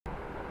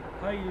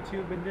Hi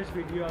YouTube, in this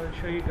video I'll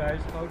show you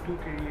guys how to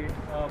create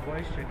a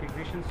voice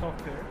recognition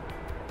software,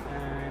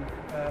 and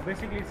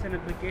basically it's an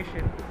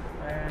application,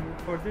 and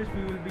for this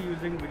we will be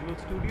using Visual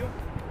Studio.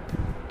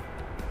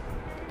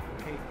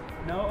 Okay,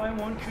 now I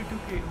want you to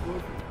go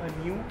to a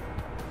new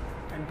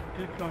and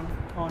click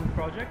on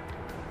project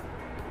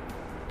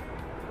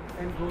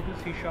and go to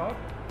C#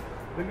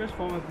 Windows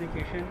Form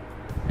application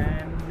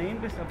and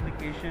name this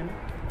application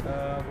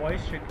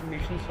voice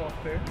recognition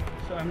software.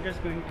 So I'm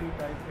just going to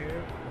type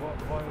here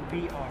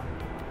VR.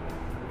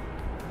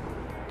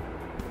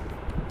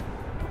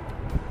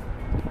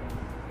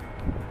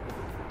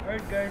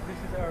 Alright guys, this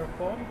is our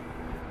form.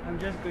 I'm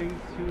just going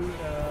to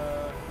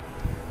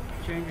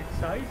change its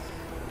size,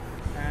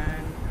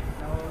 and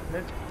now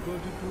let's go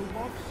to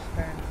toolbox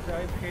and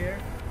type here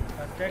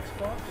a text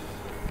box.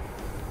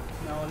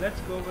 Now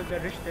let's go with the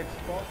rich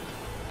text box,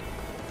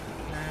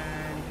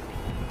 and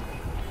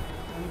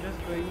I'm just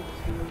going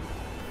to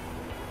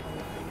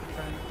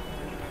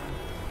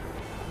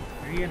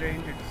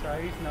rearrange its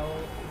size. Now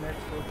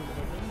let's go to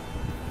button.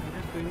 I'm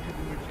just going to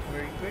do it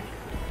very quick.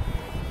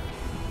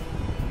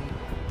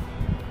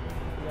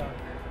 Yeah.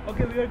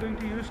 Okay, we are going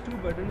to use two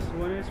buttons.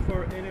 One is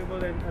for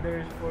enable and other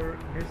is for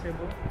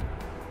disable.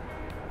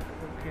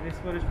 Okay, this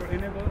one is for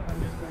enable.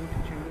 I'm just going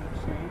to change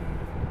its name.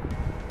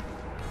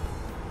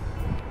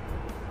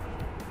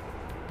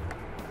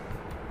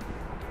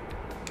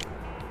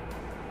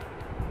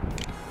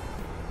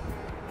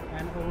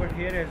 And over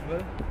here as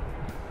well.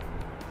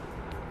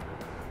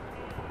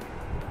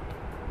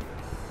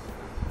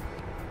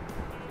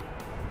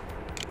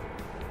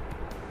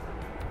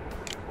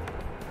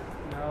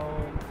 Now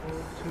go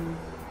to,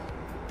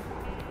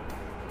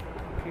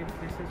 okay,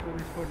 this is what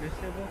is for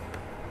disable.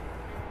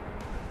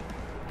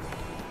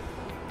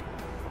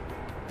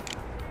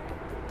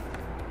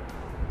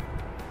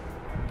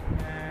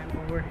 And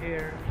over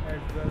here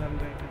as well I'm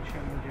going to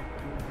change it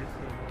to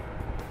disable.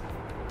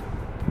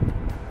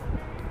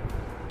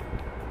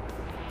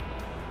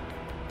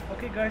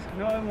 Okay guys,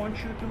 now I want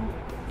you to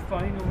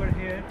find over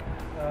here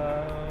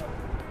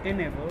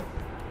enable,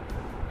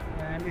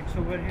 and it's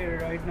over here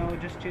right now.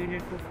 Just change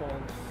it to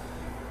false.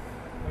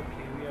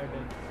 Okay, we are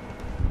done.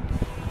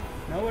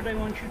 Now what I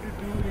want you to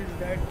do is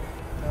that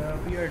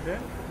we are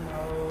done.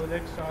 Now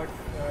let's start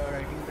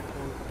writing the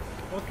code.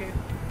 Okay,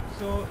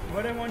 so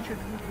what I want you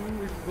to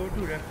do is go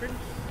to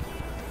reference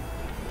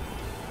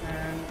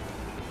and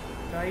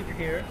type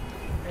here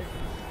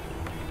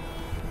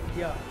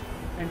yeah,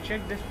 and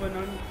check this one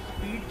on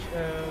speech,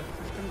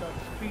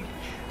 system.speech.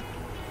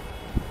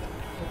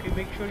 Okay,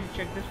 make sure you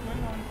check this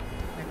one on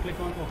and click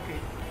on OK.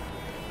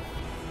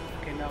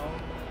 Okay, now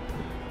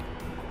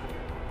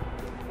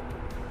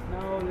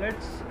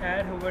let's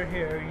add over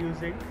here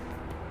using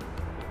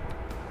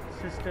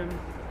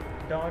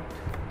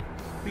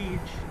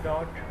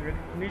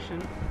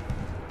system.speech.recognition.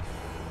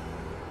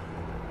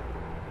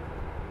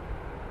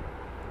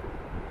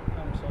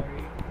 I'm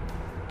sorry,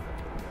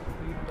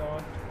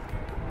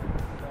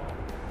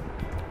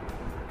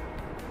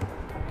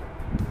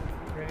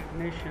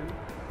 recognition.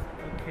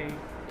 Okay,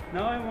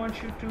 now I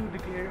want you to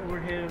declare over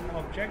here an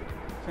object,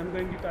 so I'm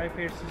going to type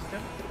here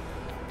system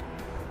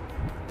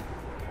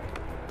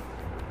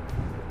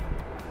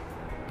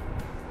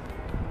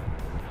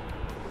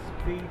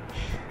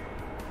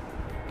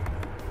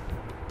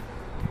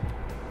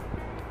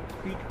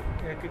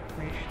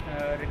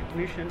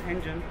recognition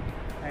engine,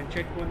 and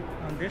check one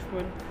on this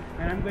one,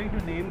 and I'm going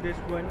to name this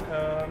one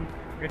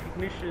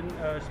recognition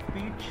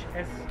speech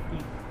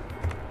SE.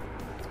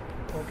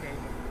 Okay,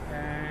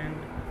 and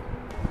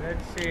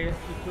let's say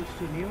equals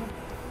to new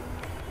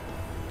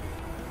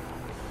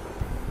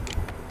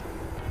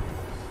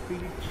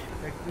speech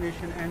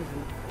recognition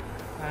engine.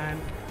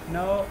 And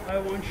now I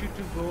want you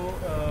to go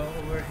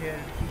over here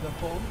to the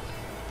forms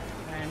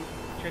and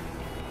check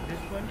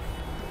this one,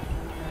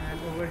 and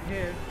over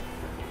here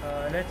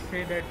let's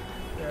say that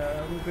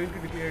I'm going to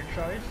declare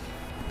choice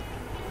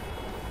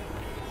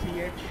ch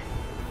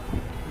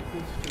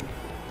equals to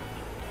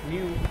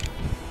new,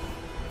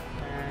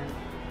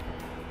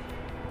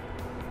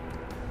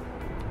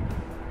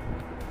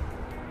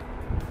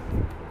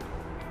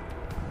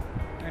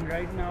 and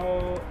right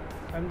now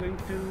I'm going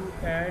to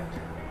add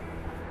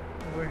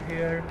over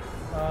here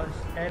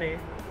array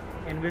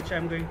in which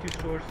I'm going to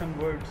store some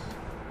words.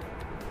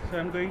 So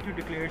I'm going to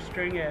declare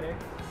string array,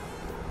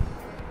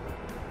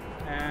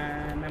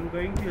 and I'm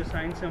going to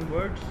assign some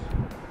words.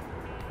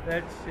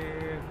 Let's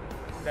say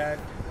that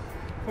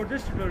for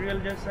this tutorial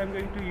just I'm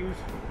going to use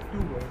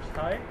two words,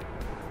 hi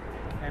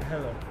and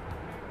hello.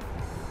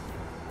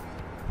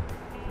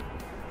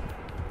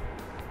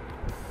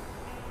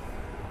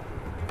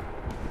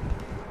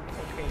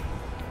 Okay,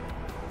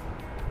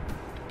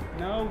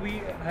 now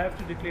we have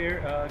to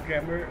declare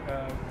grammar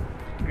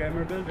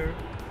builder,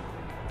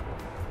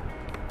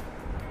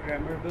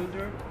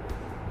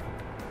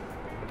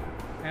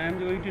 and I'm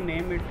going to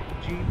name it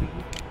GB.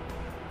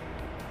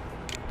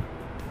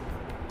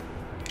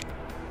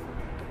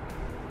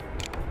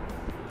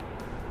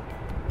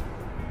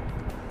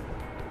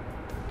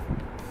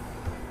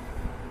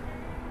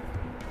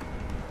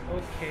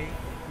 Okay,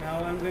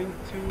 now I'm going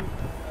to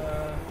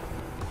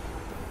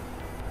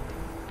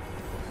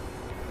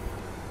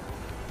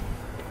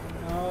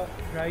now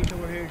write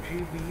over here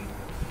gb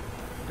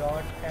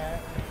dot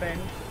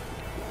append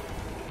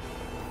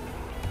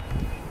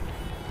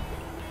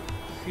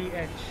ch,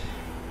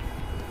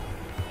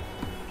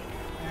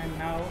 and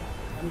now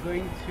I'm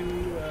going to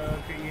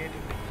create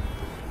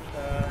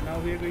now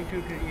we are going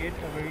to create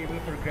a variable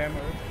for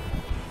grammar.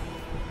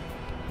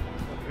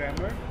 So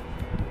grammar,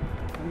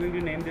 I'm going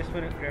to name this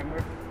one as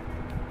grammar.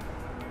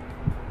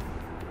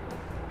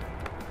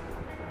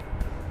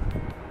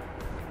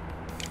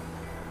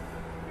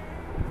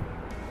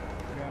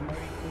 Grammar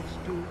equals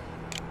to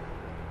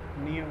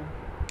new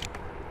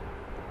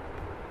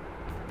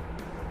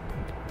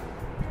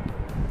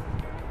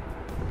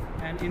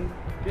and in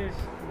this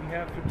we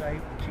have to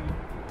type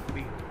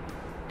GB.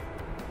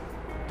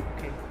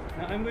 Okay,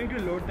 now I'm going to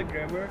load the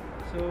grammar.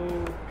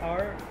 So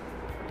our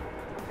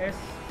se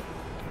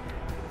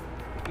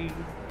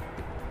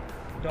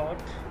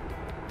dot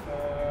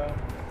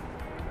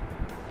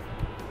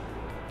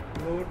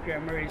load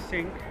grammar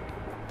async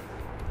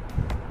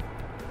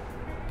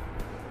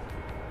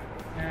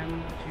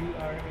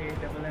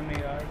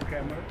grammar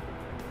grammar.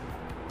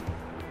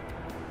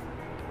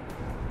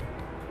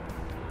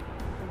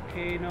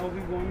 Okay, now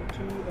we want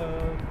to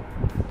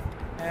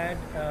add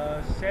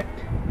set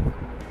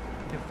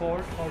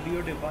default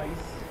audio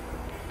device,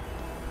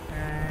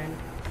 and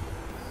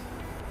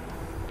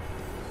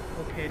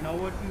okay, now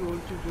what we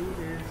want to do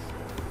is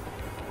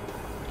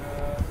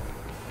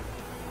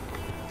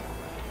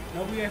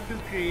now we have to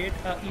create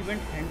an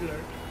event handler.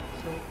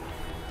 So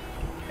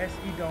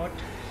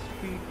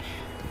se.speech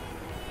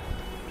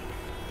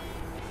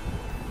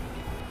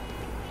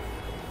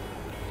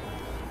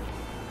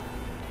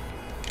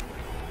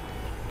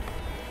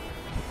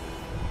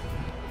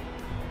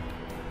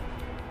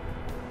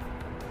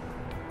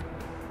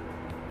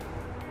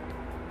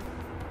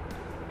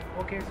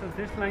okay, so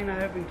this line I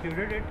have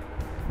included it,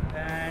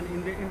 and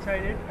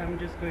inside it I'm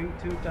just going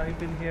to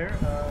type in here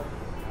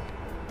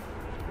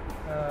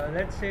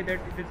let's say that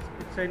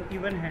it's an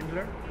event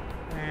handler,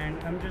 and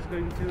I'm just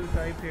going to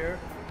type here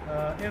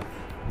if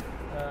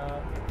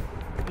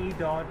e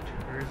dot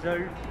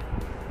result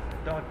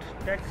dot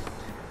text,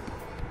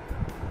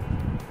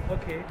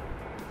 okay,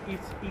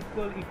 it's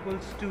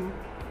equals to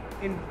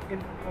in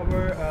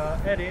our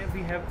array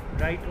we have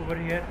right over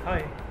here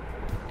hi,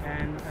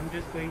 and I'm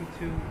just going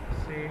to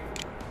say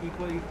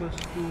equals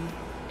to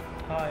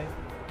hi.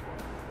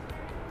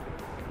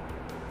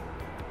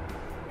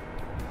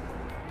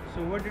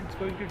 So what it's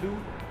going to do,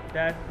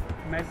 that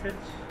message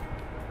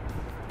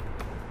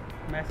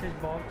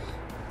box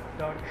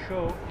dot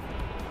show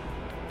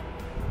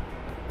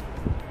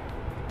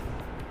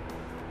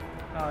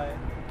hi,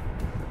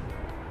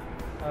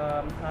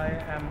 I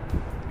am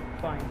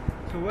fine.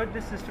 So what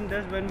this system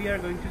does, when we are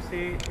going to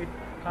say it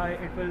hi,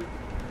 it will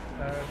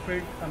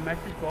print a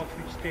message box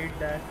which states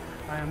that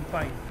I am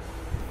fine.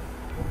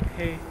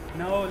 Okay,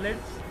 now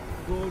let's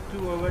go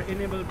to our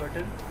enable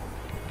button,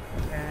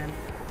 and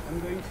I'm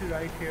going to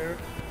write here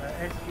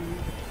se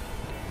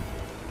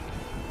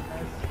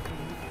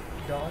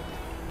dot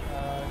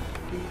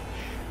speech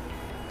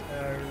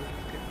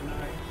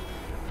recognize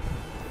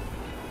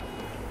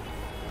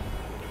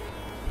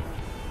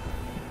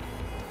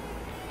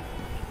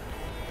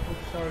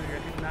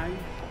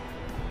recognize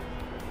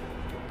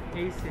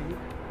async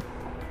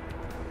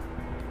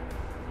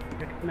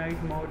recognize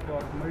mode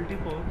dot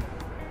multiple.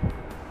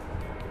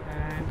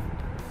 And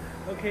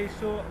okay,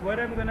 so what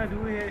I'm gonna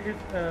do here is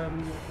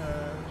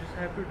just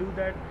have to do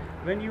that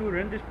when you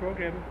run this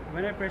program,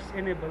 when I press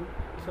enable,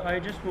 so I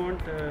just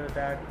want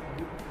that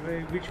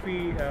which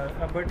we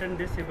a button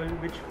disable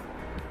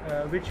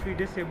which we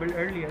disabled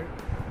earlier,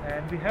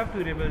 and we have to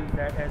enable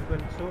that as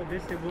well. So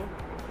disable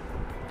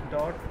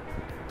dot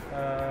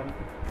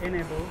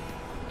enable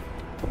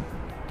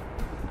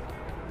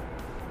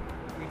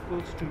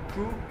equals to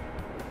true,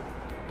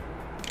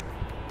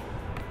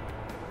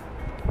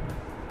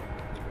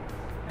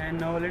 and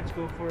now let's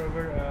go for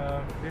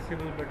our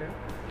disable button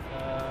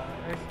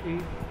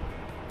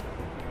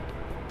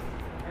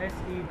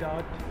se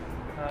dot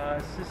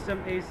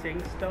system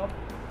async stop,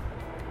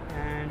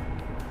 and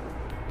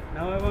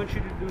now I want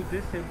you to do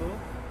disable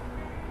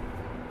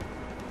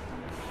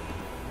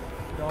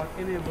dot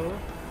enable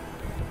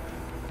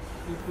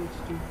equals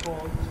to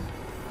false.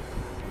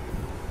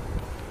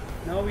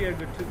 Now we are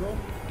good to go.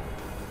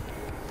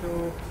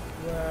 So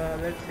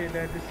let's say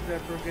that this is our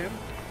program,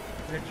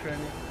 let's run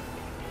it.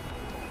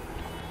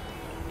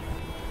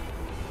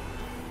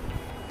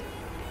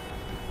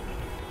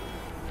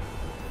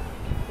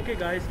 Okay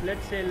guys,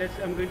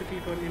 I'm going to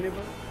click on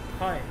enable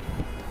hi,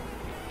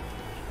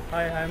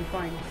 I'm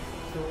fine.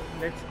 So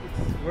it's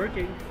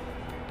working,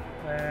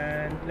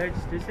 and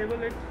let's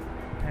disable it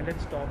and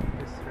let's stop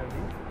this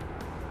running.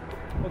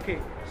 Okay,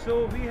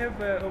 so we have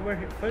over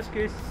here, first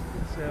case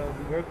it's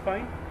work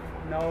fine.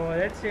 Now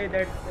let's say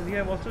that we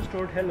have also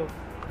stored hello,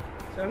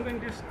 so I'm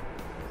going to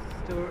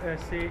store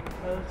say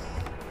else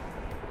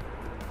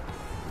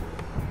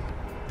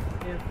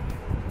if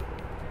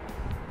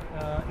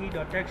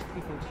e.text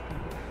equals to.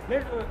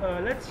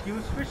 Let's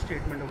use switch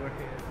statement over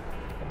here.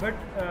 But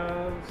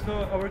so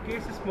our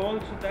case is small,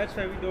 so that's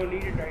why we don't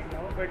need it right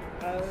now. But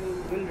I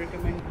will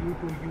recommend you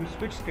to use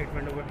switch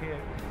statement over here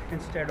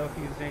instead of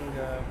using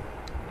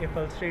if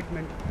else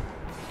statement.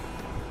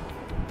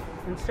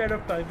 Instead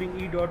of typing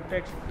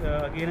e.text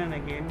again and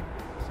again,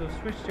 so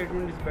switch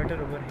statement is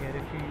better over here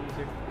if you use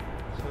it.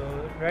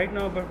 So right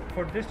now, but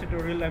for this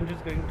tutorial, I'm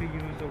just going to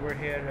use over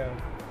here.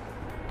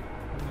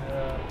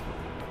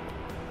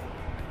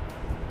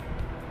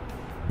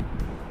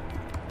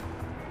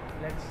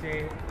 Let's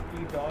say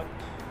e dot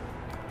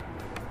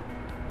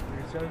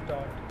result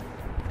dot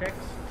text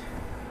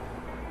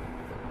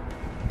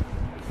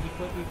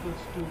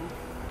equals to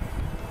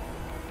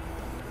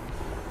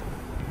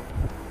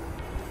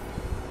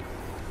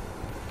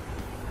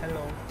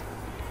hello.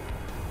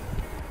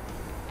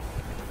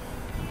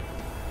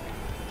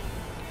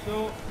 So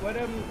what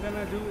I'm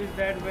gonna do is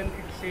that when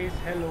it says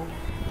hello,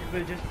 it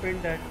will just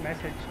print that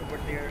message over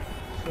there.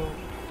 So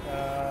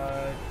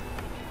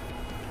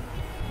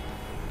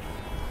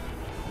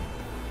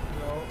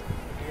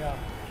yeah,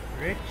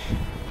 rich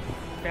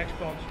text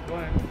box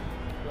 1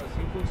 plus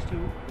equals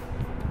to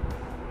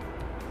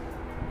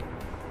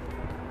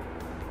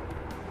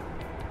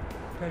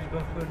text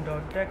box 1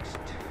 dot text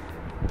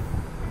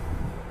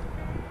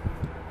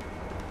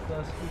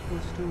plus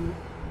equals to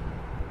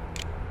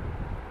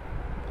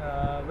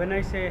when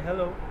I say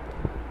hello,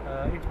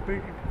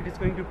 it is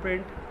going to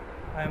print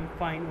I am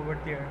fine over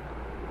there.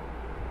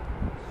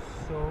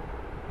 So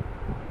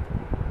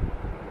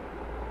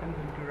I'm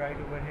going to write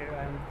over here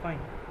I am fine.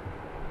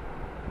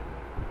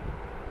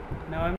 Now I'm